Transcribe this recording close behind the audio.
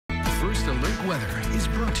Alert Weather is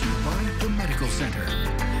brought to you by the Medical Center.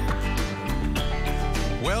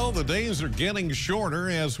 Well, the days are getting shorter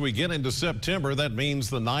as we get into September. That means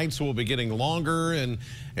the nights will be getting longer and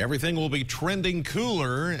everything will be trending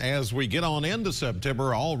cooler as we get on into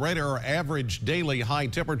September. Already our average daily high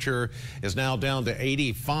temperature is now down to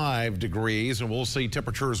 85 degrees, and we'll see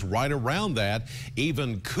temperatures right around that,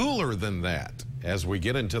 even cooler than that, as we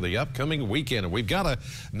get into the upcoming weekend. And we've got a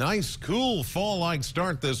nice, cool fall-like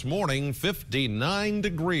start this morning, 59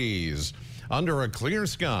 degrees. Under a clear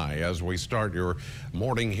sky as we start your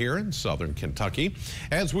morning here in southern Kentucky.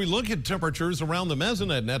 As we look at temperatures around the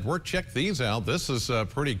Mesonet network, check these out. This is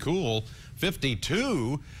pretty cool.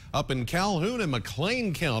 52 up in Calhoun and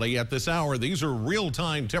McLean County at this hour. These are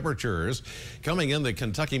real-time temperatures coming in the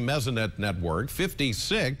Kentucky Mesonet network.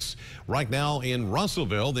 56 right now in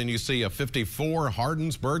Russellville. Then you see a 54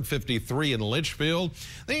 Hardinsburg, 53 in Litchfield.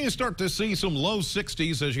 Then you start to see some low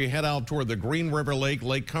 60s as you head out toward the Green River Lake,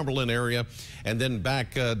 Lake Cumberland area, and then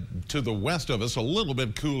back to the west of us, a little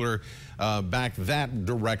bit cooler back that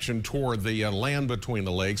direction toward the land between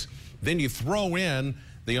the lakes. Then you throw in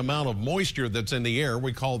the amount of moisture that's in the air.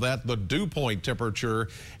 We call that the dew point temperature.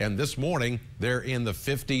 And this morning, they're in the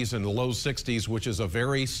 50s and the low 60s, which is a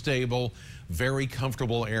very stable, very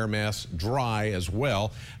comfortable air mass, dry as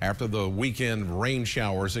well after the weekend rain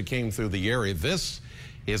showers that came through the area. This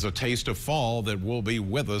is a taste of fall that will be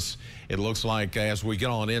with us, it looks like, as we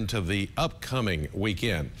get on into the upcoming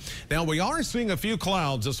weekend. Now, we are seeing a few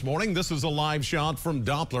clouds this morning. This is a live shot from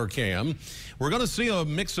Doppler Cam. We're going to see a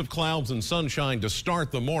mix of clouds and sunshine to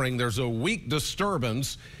start the morning. There's a weak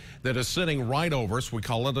disturbance that is sitting right over us. We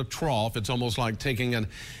call it a trough. It's almost like taking an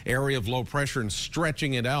area of low pressure and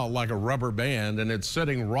stretching it out like a rubber band, and it's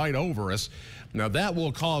sitting right over us. Now, that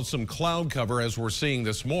will cause some cloud cover as we're seeing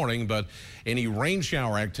this morning, but any rain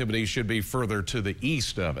shower activity should be further to the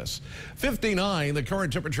east of us. 59, the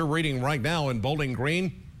current temperature reading right now in Bowling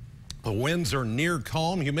Green. The winds are near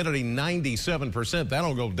calm, humidity 97%.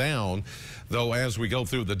 That'll go down, though, as we go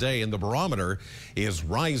through the day, and the barometer is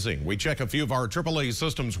rising. We check a few of our AAA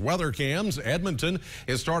Systems weather cams. Edmonton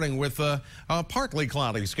is starting with a partly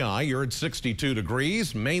cloudy sky. You're at 62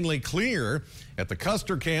 degrees, mainly clear. At the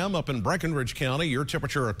Custer Cam up in Breckinridge County, your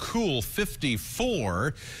temperature a cool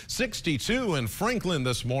 54. 62 in Franklin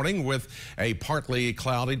this morning with a partly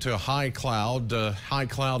cloudy to high cloud,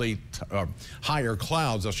 higher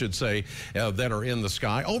clouds, I should say, that are in the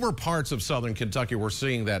sky. Over parts of southern Kentucky, we're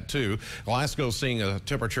seeing that too. Glasgow seeing a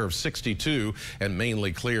temperature of 62 and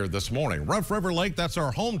mainly clear this morning. Rough River Lake, that's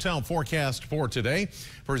our hometown forecast for today.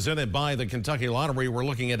 Presented by the Kentucky Lottery, we're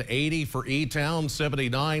looking at 80 for E-Town,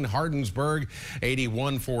 79 Hardinsburg,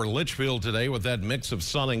 81 for Litchfield today with that mix of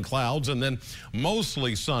sun and clouds, and then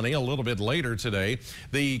mostly sunny a little bit later today.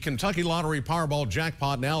 The Kentucky Lottery Powerball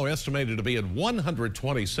jackpot now estimated to be at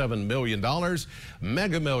 $127 million.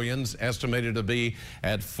 Mega Millions estimated to be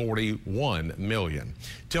at $41 million.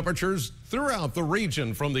 Temperatures throughout the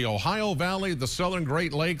region from the Ohio Valley, the southern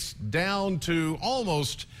Great Lakes, down to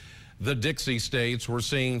almost the Dixie states. We're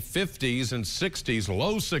seeing 50s and 60s,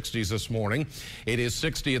 low 60s this morning. It is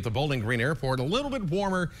 60 at the Bowling Green Airport. A little bit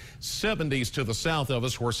warmer, 70s to the south of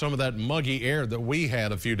us, where some of that muggy air that we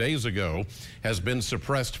had a few days ago has been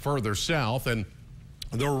suppressed further south. And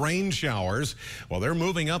the rain showers, well, they're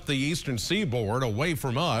moving up the eastern seaboard away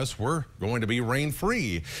from us. We're going to be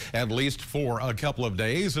rain-free, at least for a couple of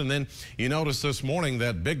days. And then you notice this morning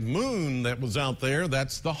that big moon that was out there,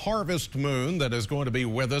 that's the harvest moon that is going to be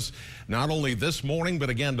with us not only this morning, but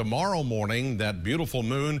again tomorrow morning. That beautiful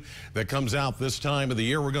moon that comes out this time of the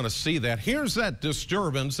year, we're going to see that. Here's that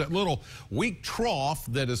disturbance, that little weak trough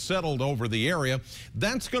that has settled over the area.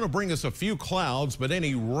 That's going to bring us a few clouds, but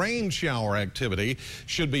any rain shower activity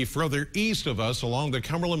should be further east of us along the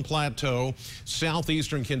Cumberland Plateau.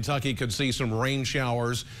 Southeastern Kentucky could see some rain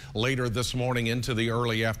showers later this morning into the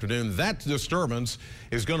early afternoon. That disturbance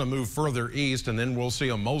is going to move further east, and then we'll see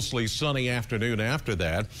a mostly sunny afternoon after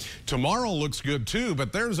that. Tomorrow looks good too,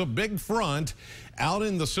 but there's a big front out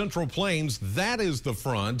in the Central Plains. That is the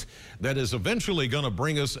front that is eventually going to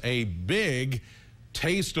bring us a big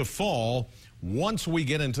taste of fall. Once we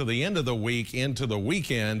get into the end of the week, into the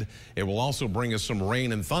weekend, it will also bring us some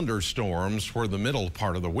rain and thunderstorms for the middle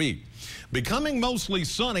part of the week. Becoming mostly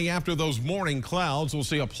sunny after those morning clouds. We'll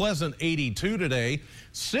see a pleasant 82 today,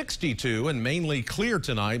 62 and mainly clear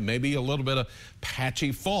tonight, maybe a little bit of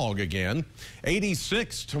patchy fog again.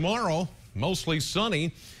 86 tomorrow, mostly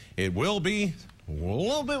sunny. It will be A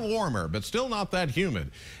little bit warmer, but still not that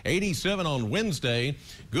humid. 87 on Wednesday.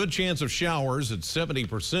 Good chance of showers at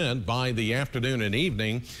 70% by the afternoon and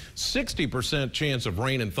evening. 60% chance of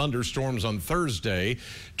rain and thunderstorms on Thursday.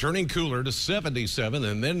 Turning cooler to 77.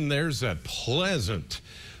 And then there's that pleasant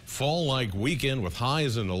fall-like weekend with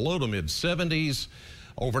highs in the low to mid 70s.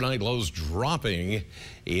 Overnight lows dropping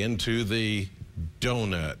into the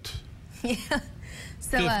donut. Yeah.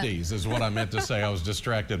 So, 50s is what I meant to say. I was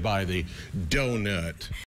distracted by the donut.